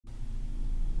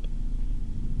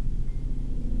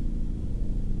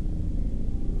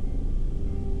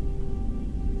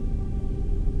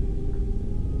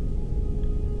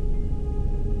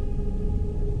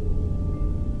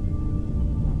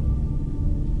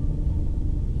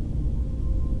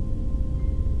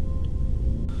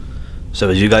So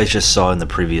as you guys just saw in the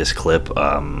previous clip,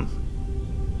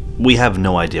 we have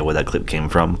no idea where that clip came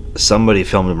from. Somebody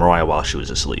filmed Mariah while she was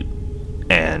asleep.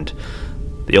 And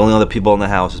the only other people in the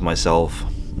house is myself,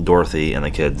 Dorothy, and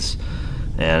the kids.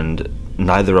 And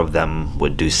neither of them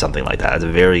would do something like that. It's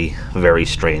very, very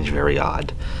strange, very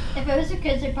odd. If it was the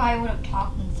kids, they probably would have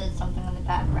talked and said something in the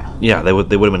background. Yeah, they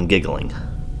would have been giggling.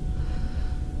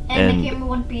 And the camera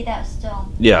wouldn't be that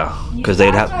still. Yeah, because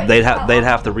they'd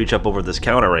have to reach up over this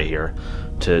counter right here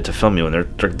to film you, and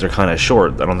they're kind of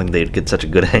short. I don't think they'd get such a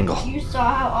good angle. You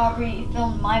saw how Aubrey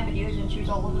filmed my videos and she was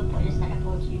all over the place and I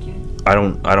uploaded to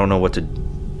YouTube. I don't know what to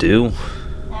do. I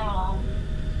don't know.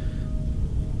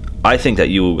 I think that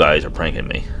you guys are pranking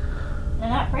me. They're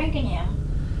not pranking you.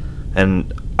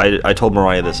 And I told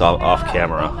Mariah this off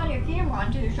camera. You got your camera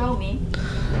on to show me.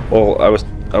 Well, I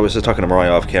was just talking to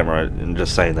Mariah off camera and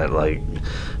just saying that, like,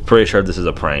 pretty sure this is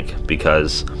a prank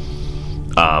because,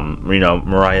 you know,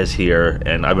 Mariah's here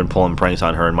and I've been pulling pranks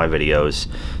on her in my videos,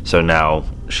 so now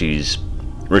she's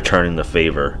returning the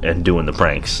favor and doing the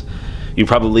pranks. You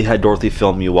probably had Dorothy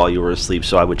film you while you were asleep,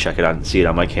 so I would check it out and see it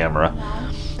on my camera. No.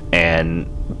 And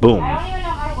boom. I don't even know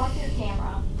how to work your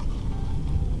camera.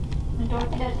 And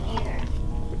Dorothy doesn't either.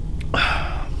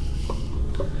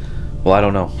 Well, I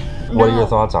don't know. What are No. your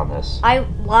thoughts on this?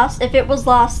 If it was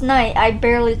last night, I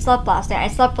barely slept last night. I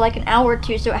slept for like an hour or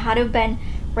two, so it had to have been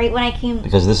right when I came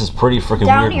Because this is pretty freaking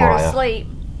down weird, here Mariah. to sleep.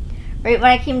 Right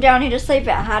when I came down here to sleep, it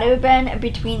had to have been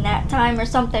between that time or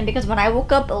something, because when I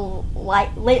woke up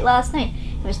late last night,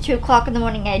 it was 2 o'clock in the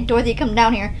morning, I had Dorothy come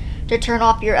down here to turn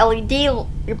off your LED,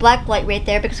 your black light right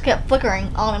there, because it kept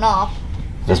flickering on and off.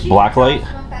 This So she black light?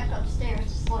 went back upstairs to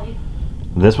sleep.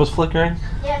 This was flickering?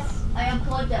 Yes, I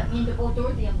unplugged that. Me and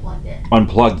Dorothy unplugged it.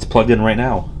 Unplugged. It's plugged in right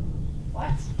now.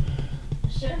 What?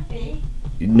 Should it be?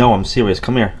 No, I'm serious.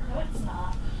 Come here. No, it's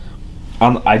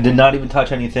not. I did not even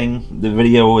touch anything. The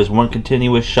video is one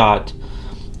continuous shot.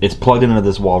 It's plugged into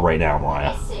this wall right now,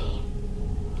 Mariah. I see.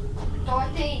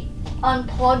 Dorothy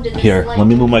unplugged this Here, light. let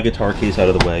me move my guitar case out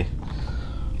of the way.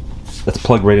 It's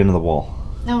plugged right into the wall.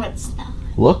 No, it's not.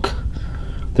 Look.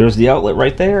 There's the outlet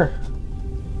right there.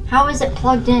 How is it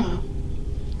plugged in?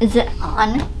 Is it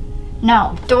on?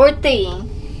 No. Dorothy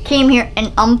came here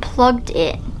and unplugged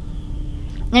it.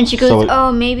 And she goes, So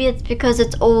oh, maybe it's because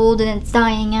it's old and it's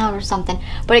dying out or something.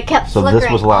 But it kept So this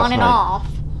flickering was last on and night. off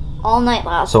all night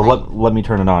last So night. let me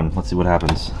turn it on. Let's see what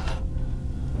happens.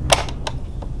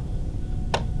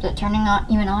 Is it turning on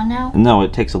even on now? No,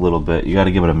 it takes a little bit. You got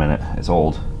to give it a minute. It's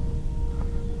old.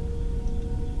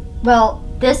 Well,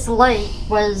 this light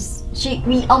was she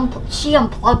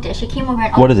unplugged it. She came over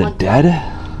and unplugged What is it?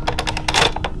 Dead?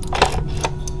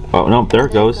 Oh no! There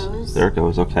it There it goes. goes. There it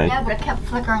goes. Okay. Yeah, but it kept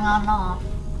flickering on and off.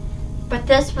 But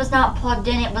this was not plugged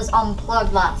in, it was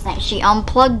unplugged last night. She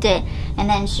unplugged it, and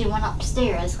then she went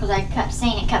upstairs, because I kept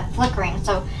saying it kept flickering.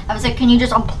 So I was like, can you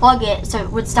just unplug it so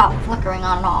it would stop flickering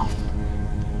on and off?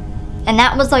 And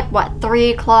that was like, what,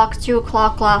 3 o'clock, 2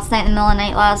 o'clock last night, in the middle of the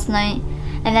night last night.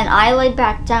 And then I laid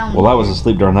back down. Well, I was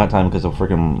asleep during that time because of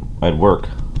freaking I'd work.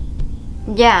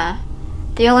 Yeah.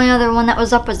 The only other one that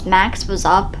was up was Max was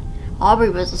up. Aubrey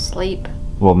was asleep.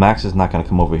 Well, Max is not going to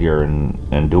come over here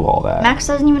and do all that. Max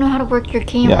doesn't even know how to work your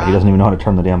camera. Yeah, he doesn't even know how to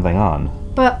turn the damn thing on.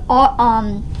 But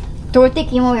Dorothy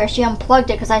came over here. She unplugged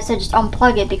it because I said just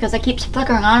unplug it because it keeps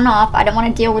flickering on and off. I don't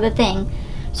want to deal with a thing,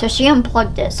 so she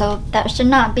unplugged it. So that should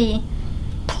not be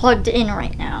plugged in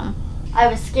right now. I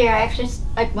was scared.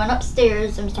 I went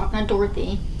upstairs and was talking to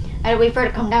Dorothy. I had to wait for her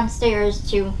to come downstairs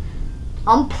to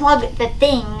unplug the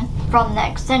thing from the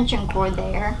extension cord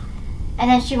there. And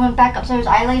then she went back upstairs.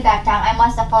 I lay back down. I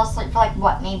must have fallen asleep for like,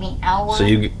 what, maybe an hour? So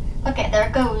you... Okay, there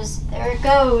it goes. There it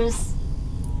goes.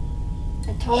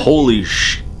 I told you. Holy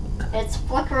sh... It's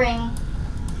flickering.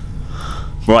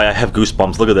 Right, I have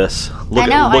goosebumps. Look at this. Look, I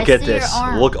know, look I at see your this.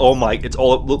 arms. Look, oh my, it's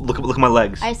all, look at my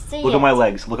legs. I see Look it. at my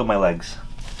legs. Look at my legs.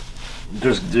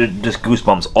 There's just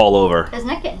goosebumps all over. Isn't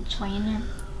it getting chilly in here?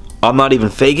 I'm not even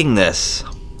faking this.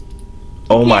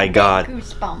 Oh my god.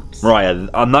 Goosebumps. Mariah,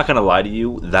 I'm not gonna lie to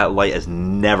you, that light has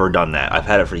never done that. I've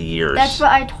had it for years. That's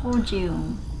what I told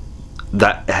you.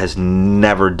 That has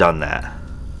never done that.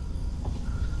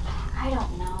 I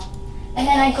don't know. And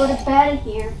then I go to bed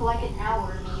here for like an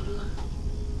hour maybe.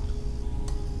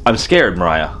 I'm scared,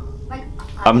 Mariah. Like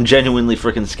I'm genuinely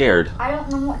freaking scared. I don't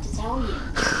know what to tell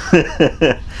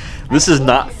you. This is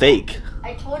not fake.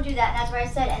 I told you that, and that's what I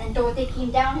said. And then Dorothy came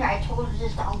down here. I told her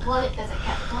just to unplug it because it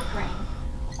kept flickering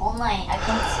all night. I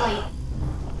couldn't sleep.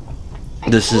 I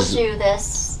told you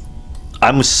this.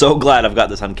 I'm so glad I've got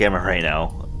this on camera right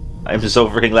now. I'm so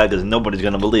freaking glad because nobody's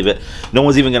gonna believe it. No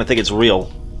one's even gonna think it's real.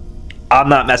 I'm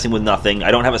not messing with nothing.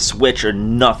 I don't have a switch or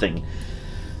nothing.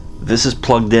 This is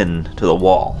plugged in to the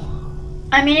wall.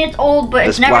 I mean, it's old, but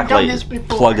This it's never black done light this is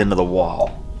before. plugged into the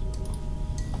wall.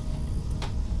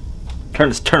 Turn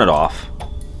it off.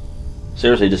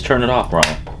 Seriously, just turn it off,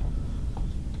 Brian.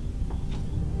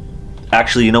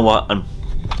 Actually, you know what?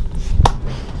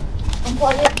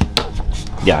 Unplug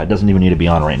it. Yeah, it doesn't even need to be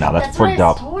on right now. That's freaked what I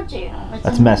out. told you. It's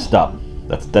That's messed up.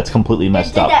 That's completely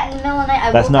messed I did up. that in the middle of the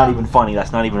night. That's not even funny.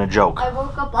 That's not even a joke. I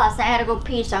woke up last night. I had to go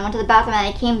pee, so I went to the bathroom and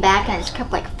I came back and it just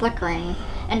kept like flickering.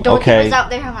 And Dorothy Okay. was out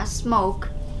there having a smoke.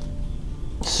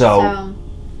 So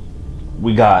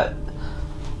we got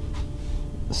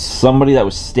somebody that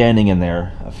was standing in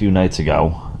there a few nights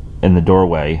ago in the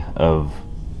doorway of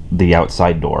the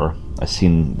outside door. I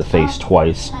seen the face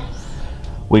twice. Nice.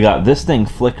 We got this thing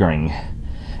flickering,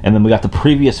 and then we got the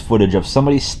previous footage of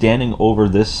somebody standing over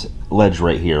this ledge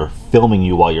right here filming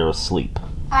you while you're asleep.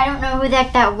 I don't know who the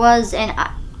heck that was, and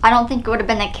I don't think it would have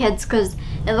been the kids because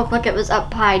it looked like it was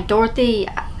up high. Dorothy,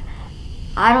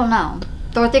 I don't know.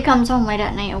 Dorothy comes home late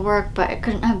at night at work, but it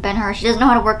couldn't have been her. She doesn't know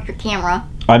how to work your camera.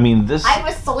 I mean, this I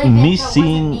was sleeping, so it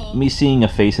wasn't me seeing a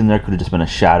face in there could have just been a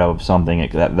shadow of something.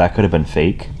 That could have been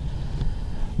fake.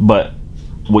 But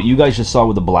what you guys just saw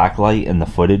with the black light and the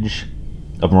footage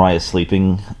of Mariah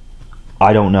sleeping,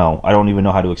 I don't know. I don't even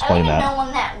know how to explain that. I don't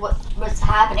even know when that was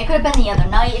happening. It could have been the other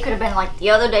night. It could have been like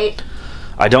the other day.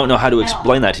 I don't know how to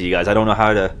explain that to you guys. I don't know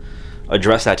how to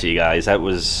address that to you guys. That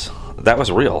was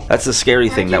real. That's the scary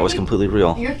thing. That was completely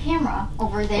real. Your camera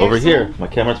over there. Over here. My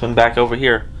camera's been back over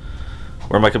here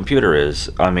where my computer is.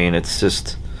 I mean, it's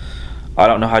just, I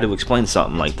don't know how to explain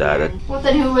something like that. Well,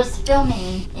 then who was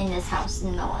filming in this house in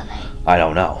the middle of the night? I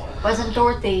don't know. Wasn't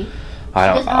Dorothy. I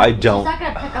don't. She's not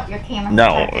gonna pick up your camera.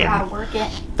 No. And figure out how to work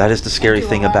it. That is the scary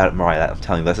thing what? about it, Mariah. I'm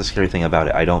telling you, that's the scary thing about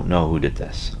it. I don't know who did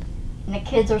this. And the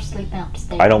kids are sleeping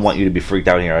upstairs. I don't want you to be freaked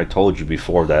out here. I told you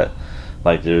before that,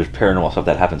 like, there's paranormal stuff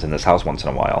that happens in this house once in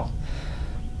a while.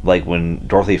 Like, when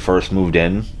Dorothy first moved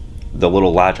in, the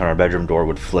little latch on our bedroom door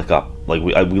would flick up. Like,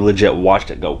 we legit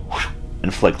watched it go whoosh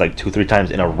and flick like 2-3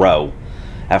 times in a row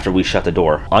after we shut the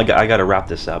door. I gotta wrap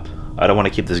this up. I don't want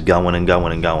to keep this going and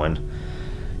going and going.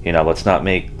 You know, let's not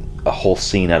make a whole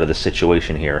scene out of the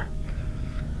situation here.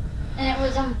 And it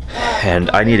was And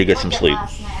I need to get some sleep.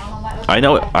 I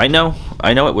know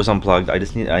it was unplugged. I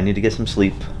need to get some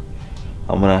sleep.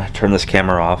 I'm gonna turn this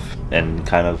camera off and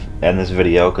kind of end this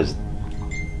video because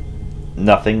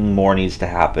nothing more needs to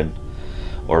happen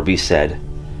or be said.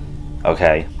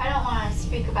 Okay? I don't want to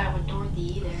speak about it with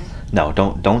Dorothy either. No,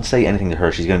 don't say anything to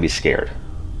her. She's gonna be scared.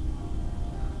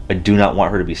 I do not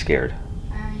want her to be scared.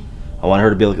 Alright. I want her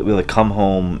to be able to come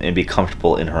home and be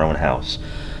comfortable in her own house.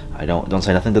 I don't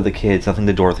say nothing to the kids, nothing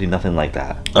to Dorothy, nothing like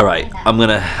that. All right, I'm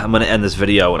gonna end this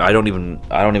video, and I don't even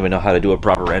know how to do a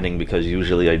proper ending because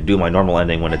usually I do my normal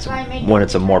ending when it's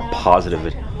a more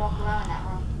positive.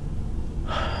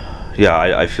 Yeah,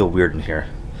 I feel weird in here,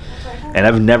 and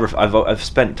I've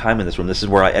spent time in this room. This is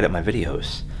where I edit my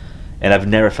videos, and I've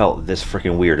never felt this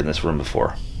freaking weird in this room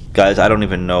before. Guys, I don't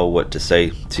even know what to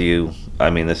say to you. I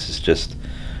mean, this is just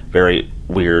very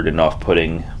weird and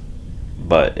off-putting.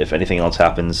 But if anything else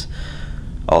happens,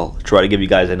 I'll try to give you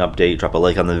guys an update. Drop a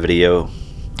like on the video.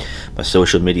 My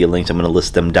social media links, I'm going to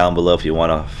list them down below if you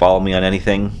want to follow me on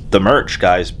anything. The merch,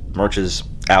 guys. Merch is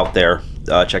out there.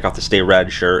 Check out the Stay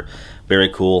Rad shirt. Very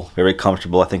cool. Very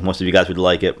comfortable. I think most of you guys would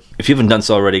like it. If you haven't done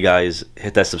so already, guys,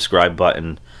 hit that subscribe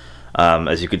button.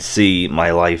 As you can see,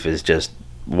 my life is just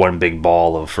one big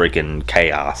ball of freaking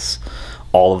chaos.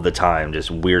 All of the time, just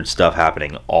weird stuff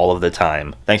happening all of the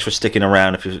time. Thanks for sticking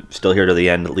around. If you're still here to the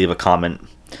end, leave a comment,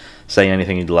 say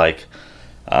anything you'd like.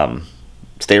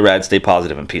 Stay rad, stay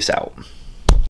positive, and peace out.